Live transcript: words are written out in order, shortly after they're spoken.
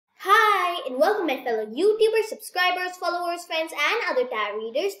and welcome my fellow YouTubers, subscribers, followers, friends, and other tarot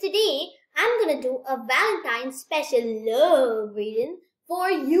readers. Today, I'm gonna do a Valentine's special love reading for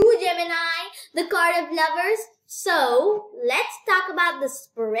you, Gemini, the card of lovers. So, let's talk about the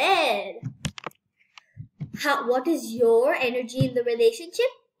spread. What is your energy in the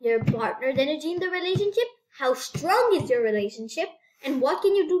relationship? Your partner's energy in the relationship? How strong is your relationship? And what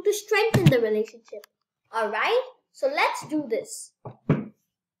can you do to strengthen the relationship? Alright, so let's do this.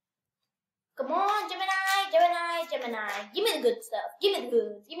 Come on, Gemini, Gemini, Gemini. Give me the good stuff. Give me the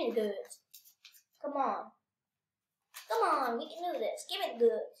goods. Give me the goods. Come on. Come on, we can do this. Give me the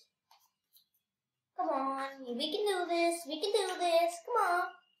goods. Come on, we can do this. We can do this. Come on.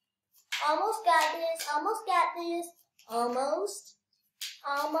 Almost got this. Almost got this. Almost.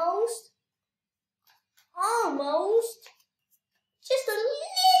 Almost. Almost. Just a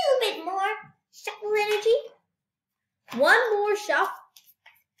little bit more. Shuffle energy. One more shuffle.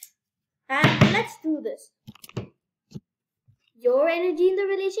 And let's do this. Your energy in the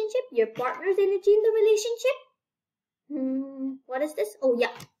relationship, your partner's energy in the relationship. What is this? Oh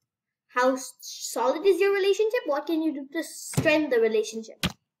yeah. How solid is your relationship? What can you do to strengthen the relationship?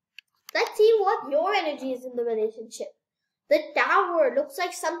 Let's see what your energy is in the relationship. The Tower looks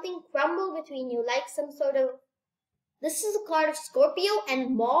like something crumbled between you, like some sort of... This is a card of Scorpio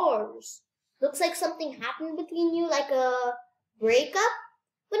and Mars. Looks like something happened between you, like a breakup,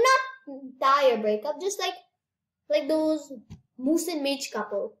 but not dire breakup, just like those Moose and Mage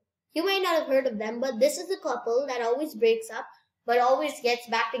couple. You might not have heard of them, but this is a couple that always breaks up, but always gets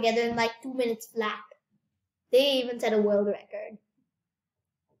back together in like 2 minutes flat. They even set a world record.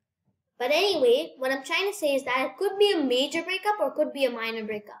 But anyway, what I'm trying to say is that it could be a major breakup or could be a minor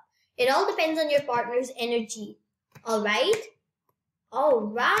breakup. It all depends on your partner's energy. Alright?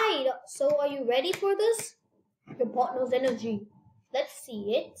 Alright. So are you ready for this? Your partner's energy. Let's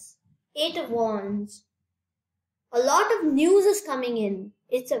see it. 8 of Wands. A lot of news is coming in.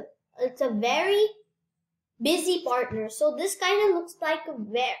 It's a very busy partner. So this kind of looks like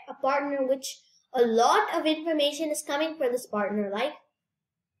a partner which a lot of information is coming for this partner.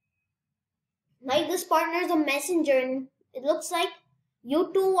 Like this partner is a messenger, and it looks like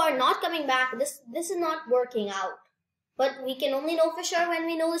you two are not coming back. This is not working out. But we can only know for sure when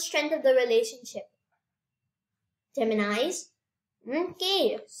we know the strength of the relationship. Geminis.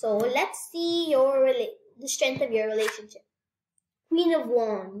 Okay, so let's see the strength of your relationship. Queen of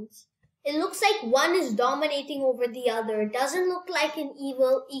Wands. It looks like one is dominating over the other. It doesn't look like an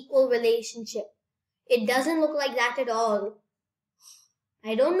equal relationship. It doesn't look like that at all.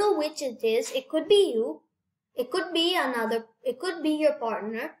 I don't know which it is. It could be you. It could be it could be your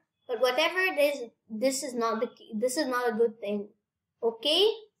partner. But whatever it is, this is not a good thing. Okay?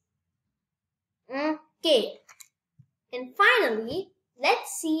 Okay. And finally,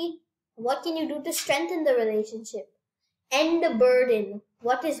 let's see what can you do to strengthen the relationship. End the burden.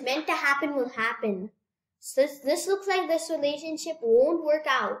 What is meant to happen will happen. So this looks like this relationship won't work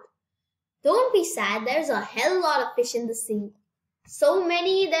out. Don't be sad. There's a hell lot of fish in the sea. So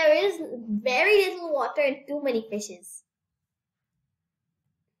many, there is very little water and too many fishes.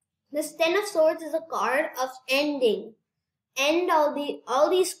 This 10 of Swords is a card of ending. End all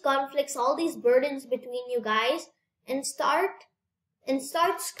these conflicts, all these burdens between you guys. And start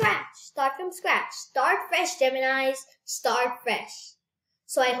scratch. Start from scratch. Start fresh, Geminis. Start fresh.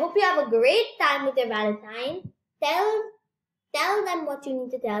 So I hope you have a great time with your Valentine. Tell them what you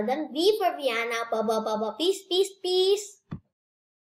need to tell them. V for Viaan. Peace, peace, peace.